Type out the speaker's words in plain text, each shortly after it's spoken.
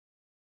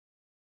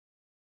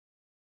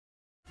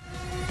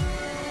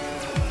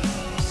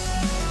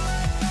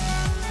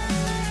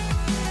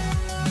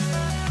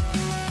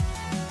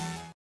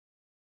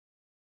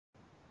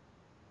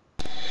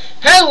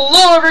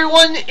Hello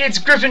everyone, it's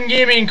Gryphon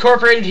Gaming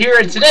Incorporated here,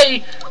 and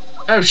today...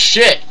 Oh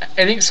shit,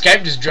 I think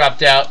Skype just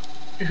dropped out.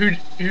 Who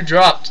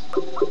dropped?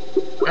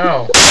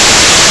 Oh.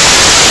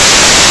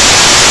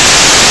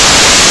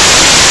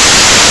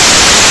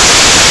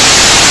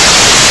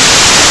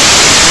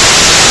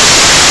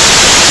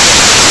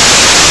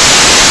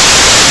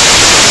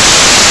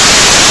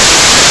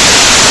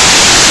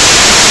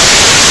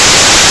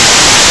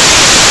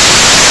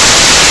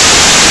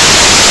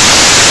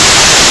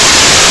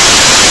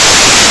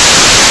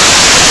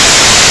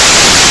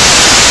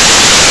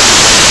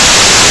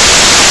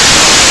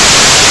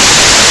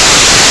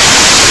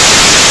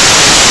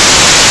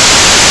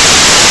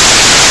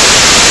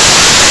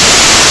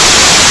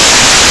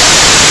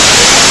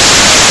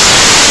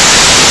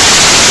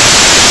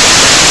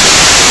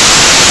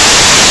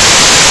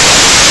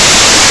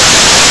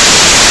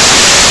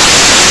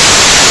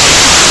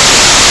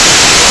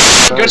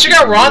 Go check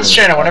out Ron's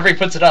channel whenever he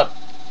puts it up.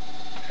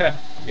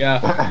 Yeah.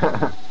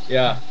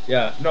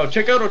 No,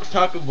 check out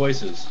Otaku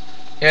Voices.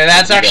 Yeah,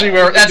 that's actually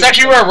where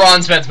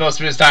Ron spends most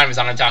of his time, is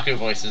on Otaku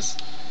Voices.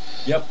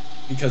 Yep,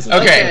 because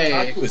okay.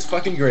 Otaku is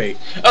fucking great.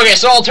 Okay,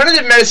 so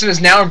alternative medicine is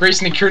now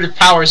embracing the curative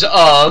powers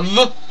of...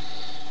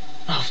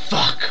 Oh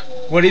fuck.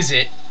 What is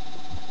it?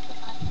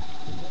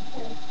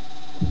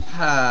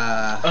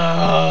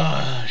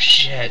 Oh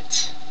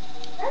shit.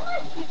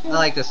 I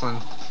like this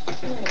one.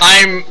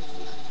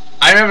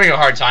 I'm having a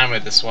hard time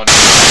with this one.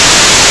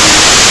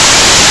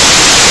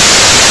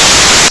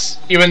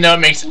 Even though it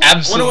makes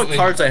absolutely... I wonder what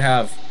cards I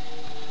have.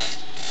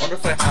 I wonder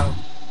if I have...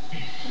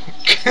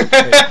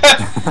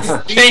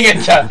 being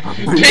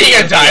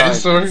a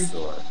dinosaur.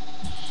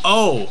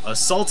 Oh, a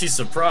salty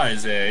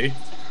surprise, eh?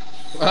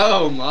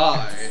 Oh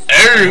my.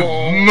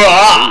 Oh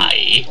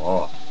my.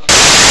 Oh.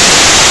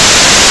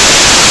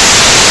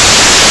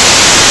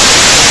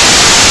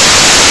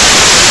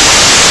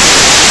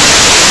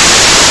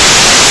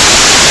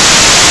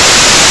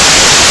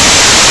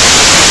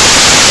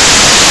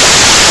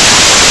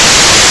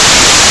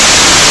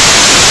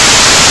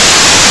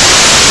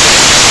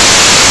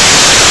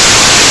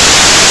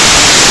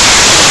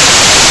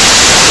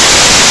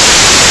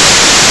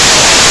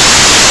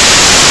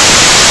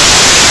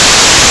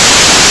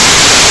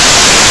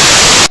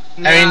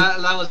 I mean,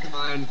 that was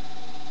mine.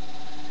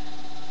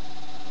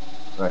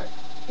 Right.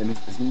 In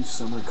his new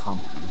summer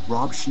comedy,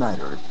 Rob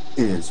Schneider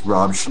is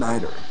Rob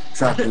Schneider,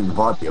 trapped in the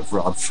body of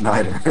Rob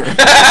Schneider.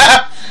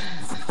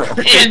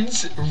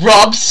 It's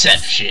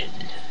Robception.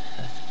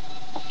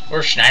 Or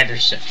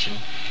Schneiderception.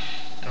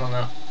 I don't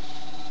know.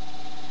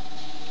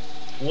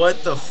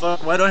 What the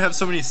fuck? Why do I have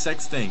so many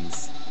sex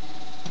things?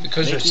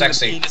 Because you're Making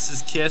sexy. The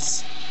penis's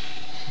kiss,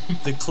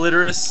 the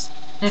clitoris,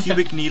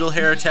 cubic needle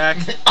hair attack.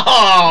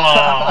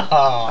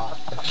 Oh.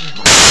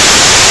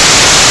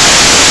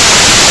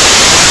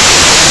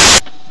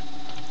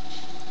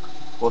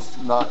 Well, it's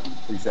not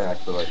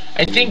exact, but like...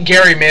 I think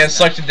Gary may have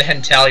selected the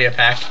Hentalia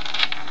pack.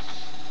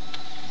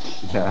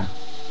 Yeah.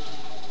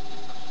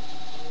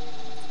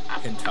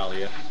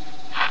 Hentalia.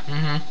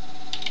 Mm-hmm.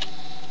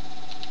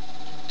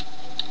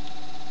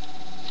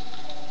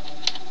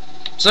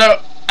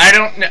 So, I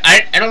don't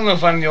know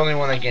if I'm the only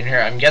one that can hear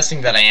it. I'm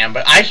guessing that I am,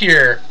 but I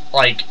hear,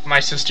 like, my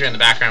sister in the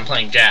background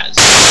playing jazz.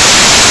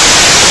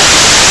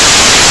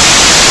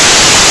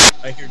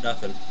 I hear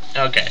nothing.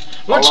 Okay.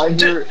 All I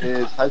hear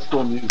is High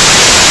School Music.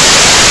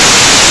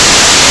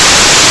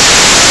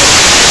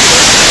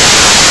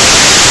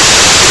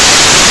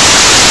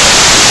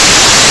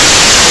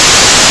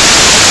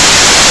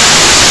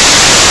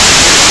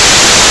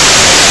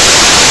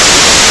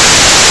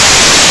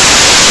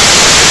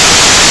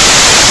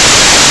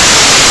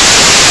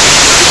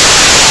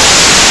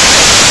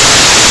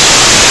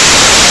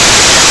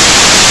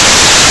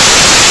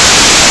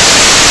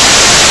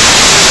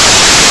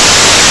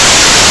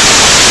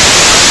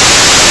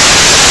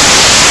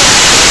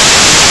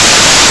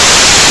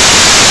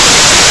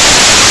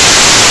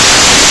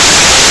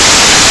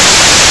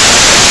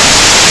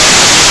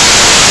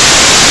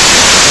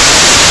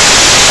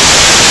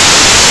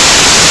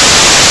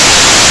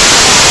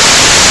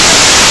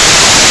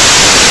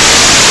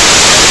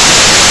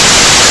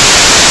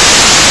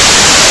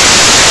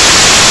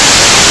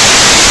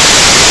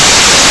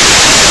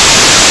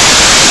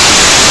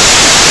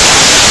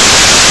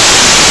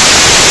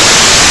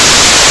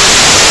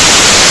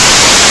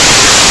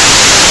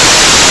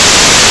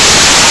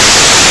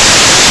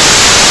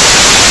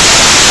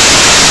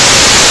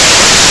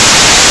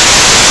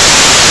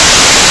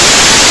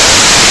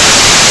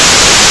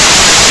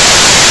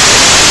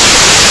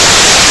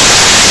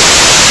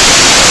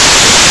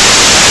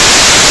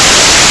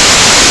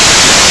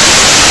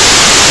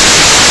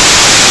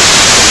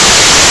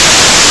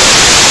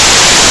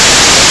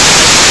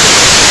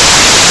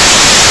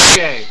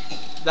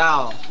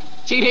 Now,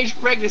 teenage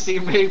pregnancy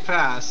may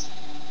pass,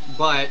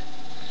 but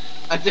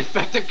a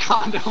defective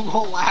condom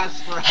will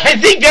last forever. I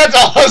think that's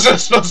also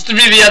supposed to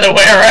be the other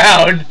way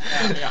around.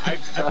 Yeah, I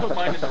put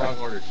mine in the wrong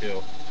order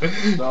too.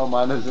 No,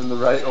 mine is in the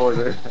right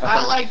order.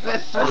 I like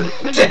this one.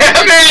 Damn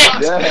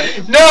it!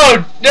 Yes.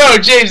 No,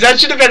 James, that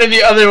should have been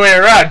the other way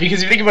around,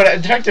 because if you think about it,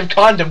 a defective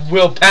condom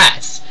will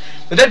pass.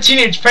 But that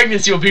teenage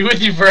pregnancy will be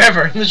with you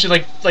forever, unless you,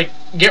 like,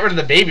 get rid of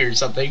the baby or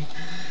something.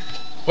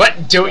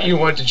 What don't you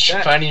want to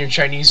find in your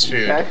Chinese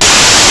food?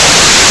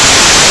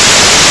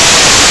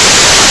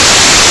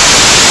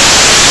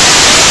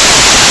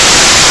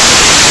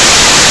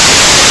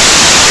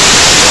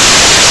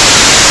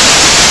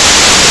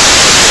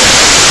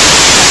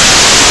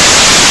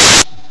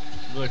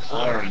 The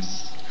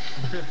clowns.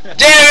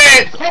 Damn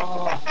it!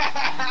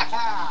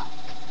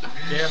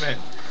 Damn it.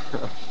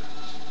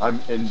 I'm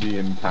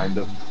Indian, kind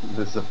of.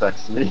 This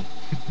affects me.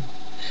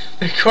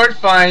 The court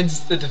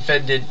finds the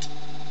defendant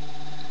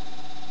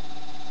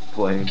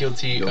Blank.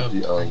 guilty of...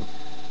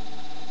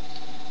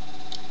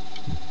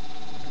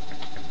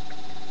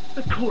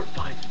 The court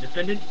finds the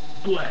defendant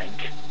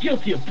blank,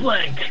 guilty of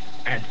blank,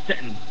 and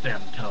sentenced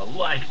them to a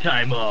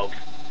lifetime of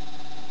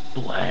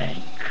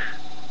blank.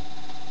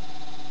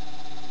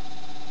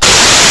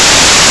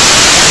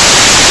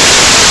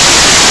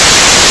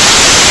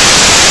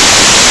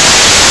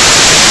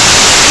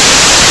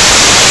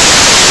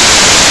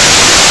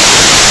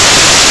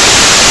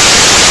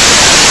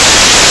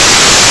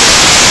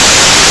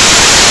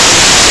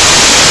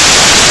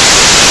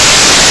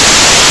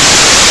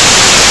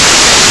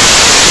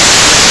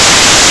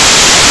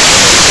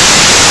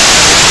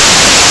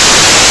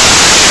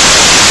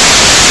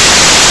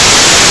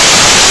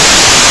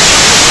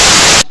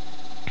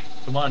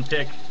 Come on,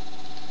 pick.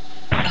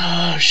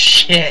 Oh,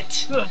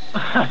 shit.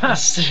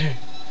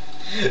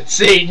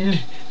 Satan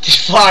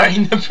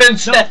deflowering the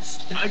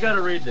princess. I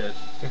gotta read this,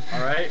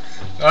 alright?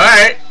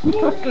 Alright.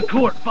 The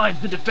court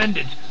finds the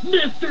defendant,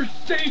 Mr.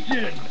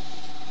 Satan,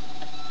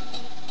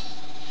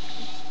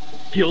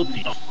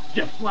 guilty of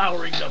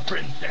deflowering the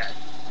princess,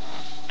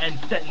 and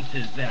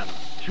sentences them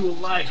to a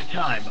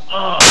lifetime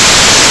of...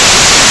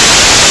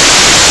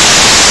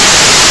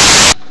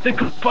 The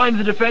court finds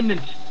the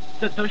defendant,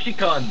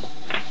 Satoshi-kun,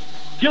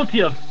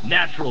 guilty of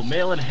natural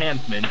male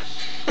enhancement,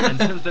 and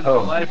sentenced them to a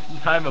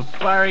lifetime of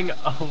firing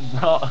a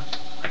raw...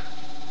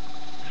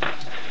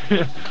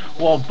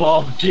 while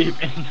balls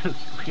deep into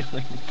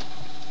squealing.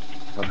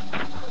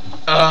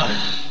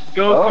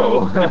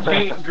 Goku, the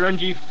taint,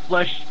 grungy,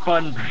 flesh,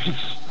 fun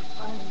breach.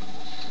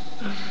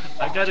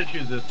 I gotta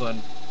choose this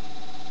one.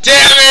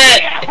 Damn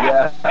it!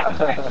 Yeah.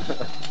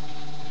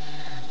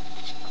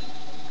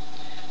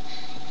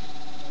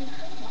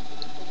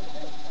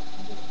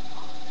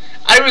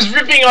 I was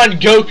ripping on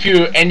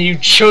Goku and you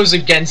chose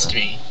against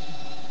me.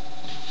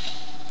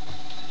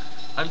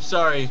 I'm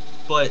sorry,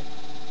 but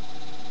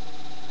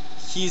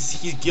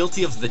he's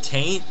guilty of the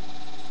taint.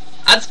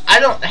 I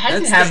didn't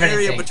That's have the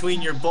area anything.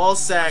 between your ball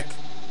sack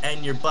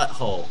and your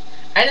butthole.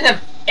 I didn't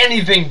have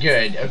anything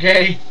good,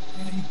 okay?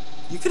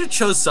 You could have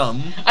chose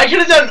something. I could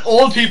have done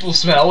old people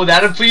smell. Would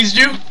that have pleased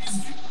you?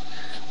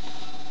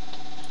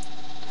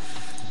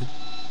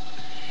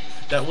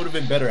 That would have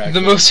been better, actually.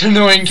 The most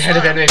annoying kind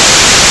of anime.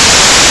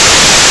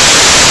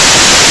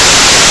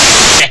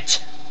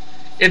 Shit.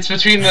 It's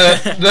between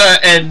the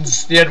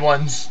ends, the end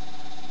ones.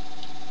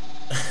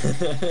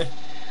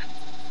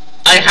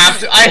 I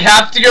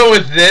have to go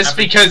with this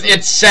because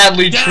it's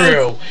sadly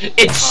true.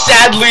 It's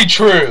sadly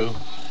true.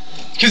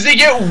 Because they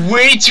get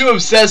way too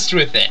obsessed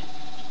with it.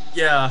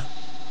 Yeah.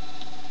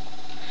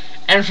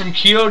 And from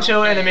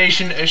Kyoto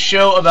Animation, a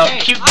show about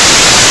cute...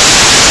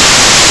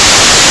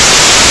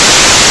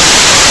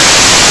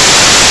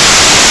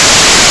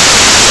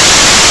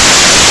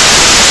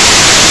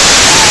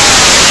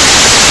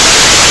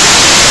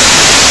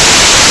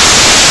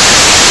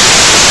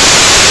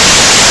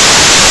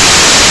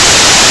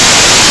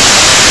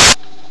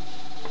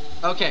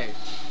 Okay.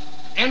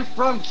 And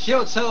from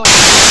Kyoto.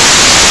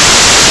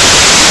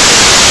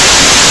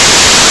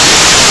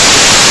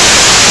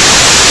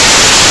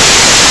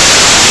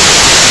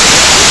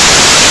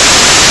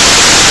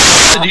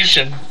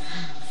 Seduction.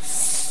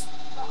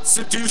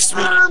 Seduce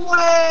me. Sperm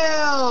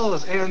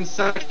whales and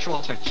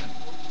sexual tension.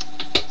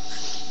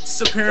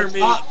 Prepare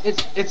me.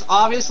 It's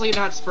obviously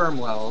not sperm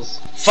whales.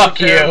 Fuck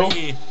Prepare you.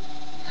 me.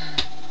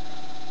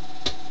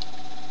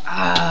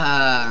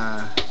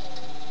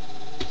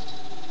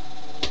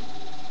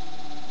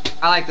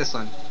 I like this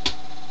one.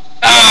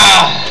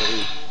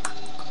 Ah!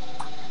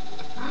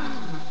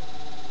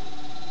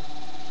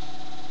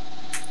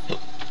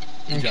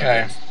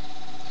 Okay.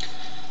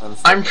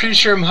 I'm pretty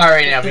sure I'm high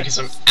right now because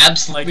I'm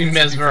absolutely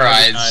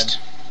mesmerized.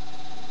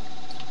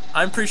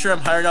 I'm pretty sure I'm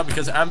higher now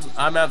because I'm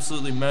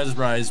absolutely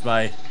mesmerized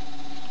by.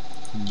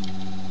 I'm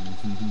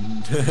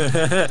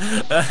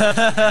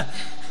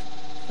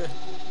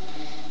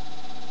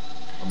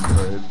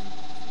afraid.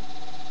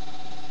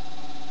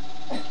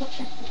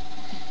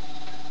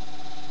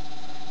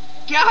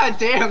 God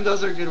damn,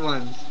 those are good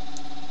ones.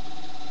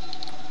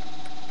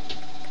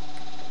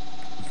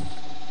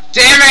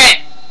 Damn it!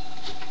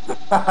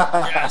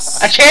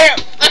 Yes. I can't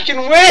fucking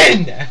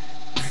win!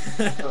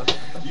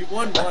 You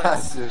won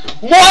once.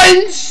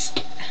 Once!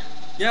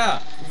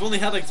 Yeah, we've only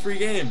had like 3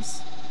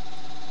 games.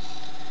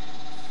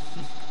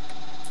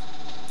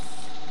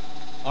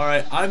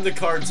 Alright, I'm the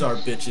card czar,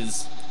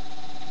 bitches.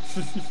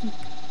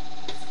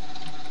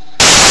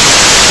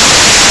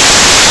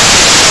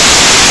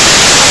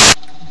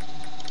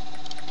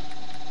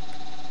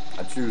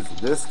 I choose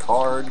this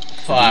card to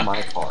Fuck. be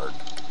my card.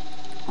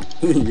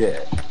 Yeah.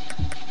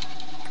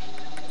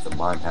 So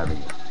mime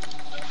having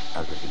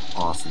an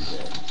awesome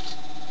day.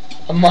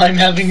 A mime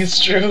having a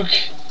stroke.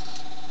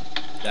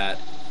 That.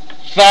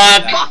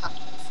 Fuck!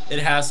 It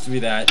has to be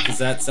that, because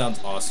that sounds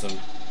awesome.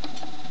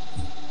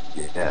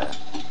 Yeah.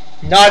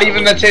 Not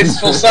even the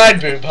tasteful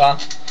side boob, huh?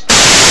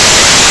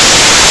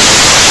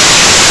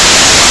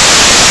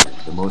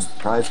 The most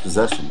prized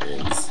possession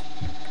is...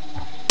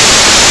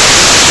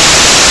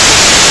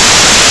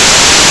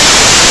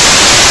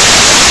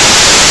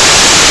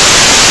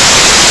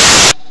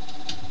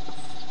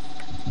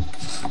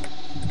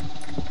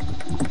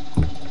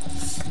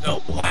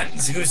 The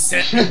ones who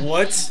said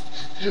what?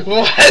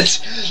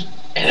 What?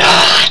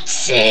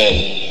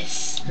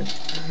 Nazis!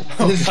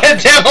 Is the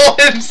devil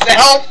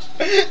himself?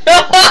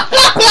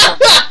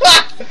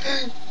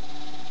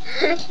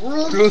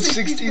 Rule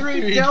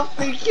 63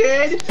 Delphi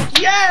kid.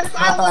 Yes,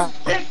 I would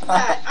pick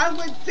that. I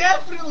would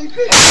definitely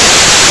pick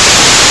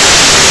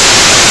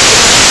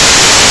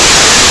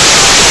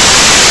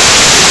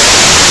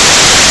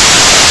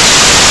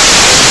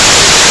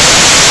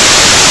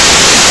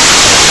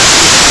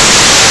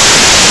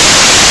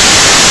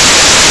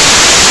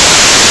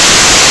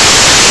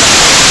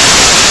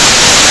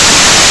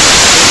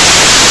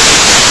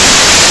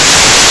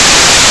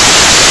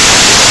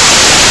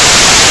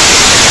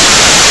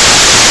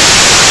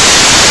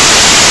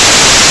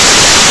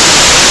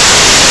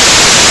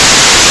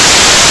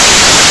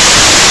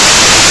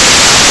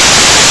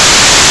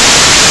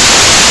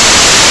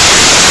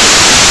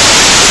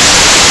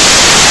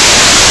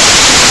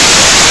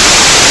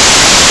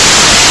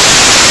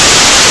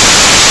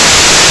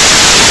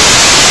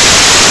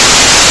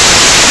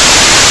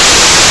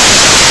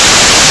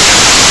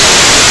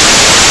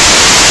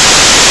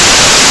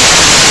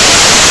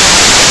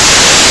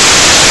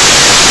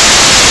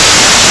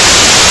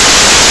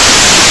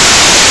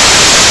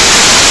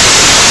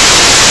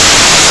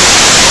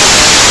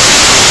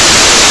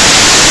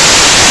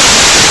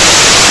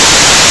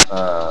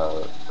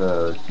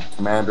the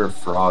Commander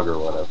Frog or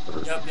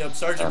whatever. Yep,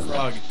 Sergeant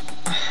Frog.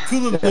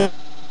 Yeah,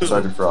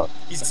 Sergeant Frog.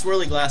 He's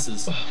swirly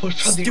glasses. What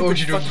about the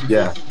Stupid OG? fucking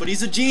Yeah. But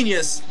he's a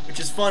genius, which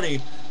is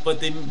funny.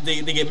 But they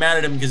get mad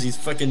at him because he's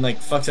fucking like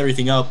fucks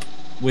everything up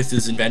with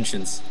his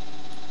inventions.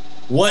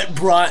 What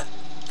brought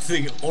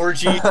the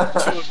orgy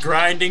to a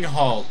grinding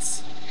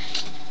halt?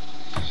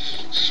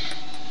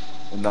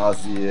 A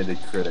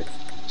nauseated critic.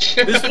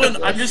 This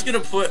one, I'm just gonna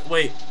put.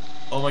 Wait.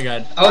 Oh my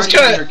god. I was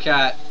your kinda.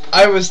 cat.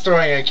 I was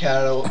throwing a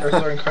cat or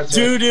throwing cards.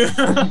 Doo-doo.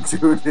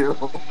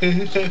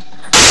 Doo-doo.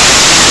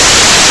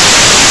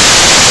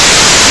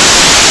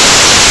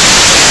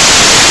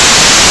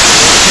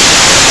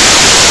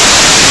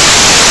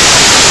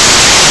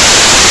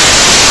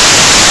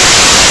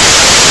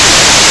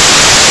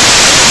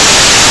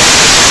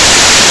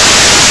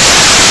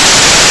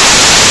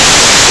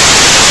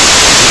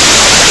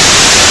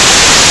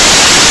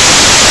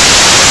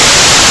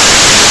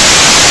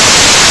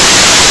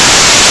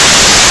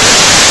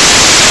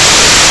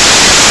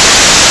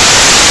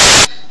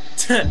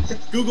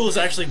 Google is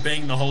actually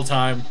banging the whole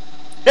time.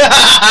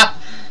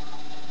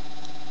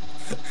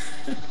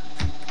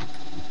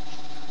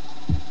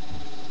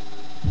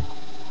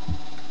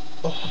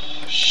 Oh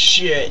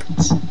shit!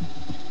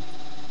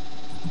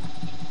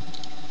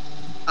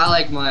 I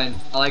like mine.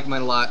 I like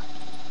mine a lot.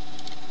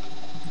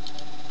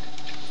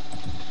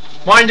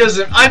 Mine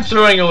doesn't. I'm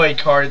throwing away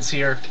cards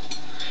here.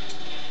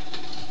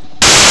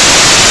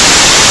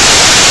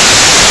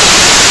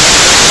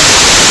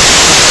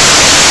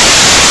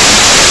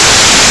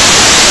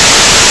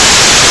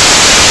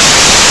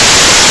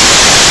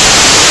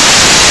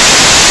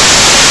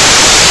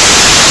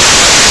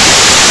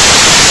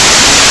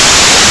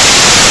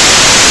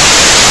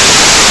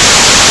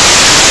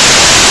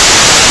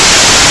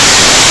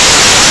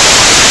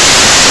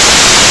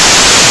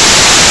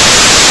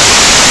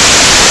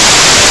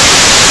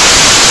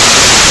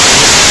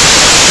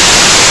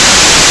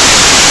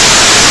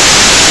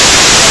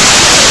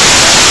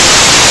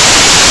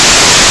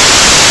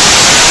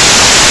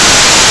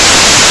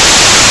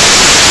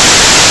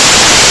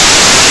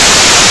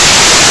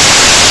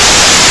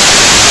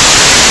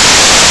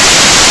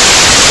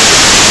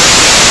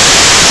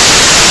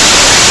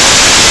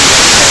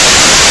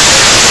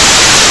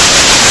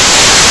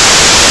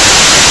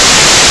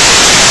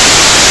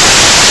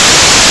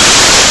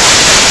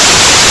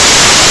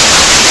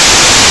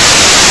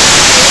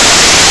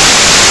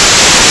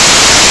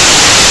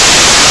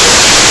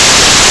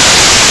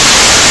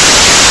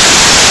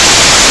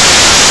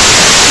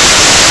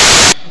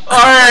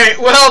 Alright,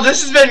 well,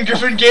 this has been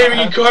Gryphon Gaming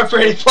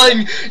Incorporated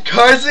playing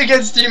Cards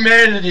Against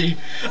Humanity.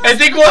 I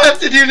think we'll have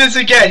to do this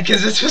again,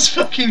 because this was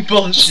fucking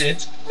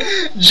bullshit.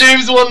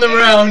 James won the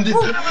round.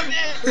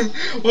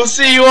 We'll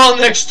see you all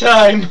next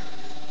time.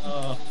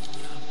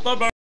 Bye-bye.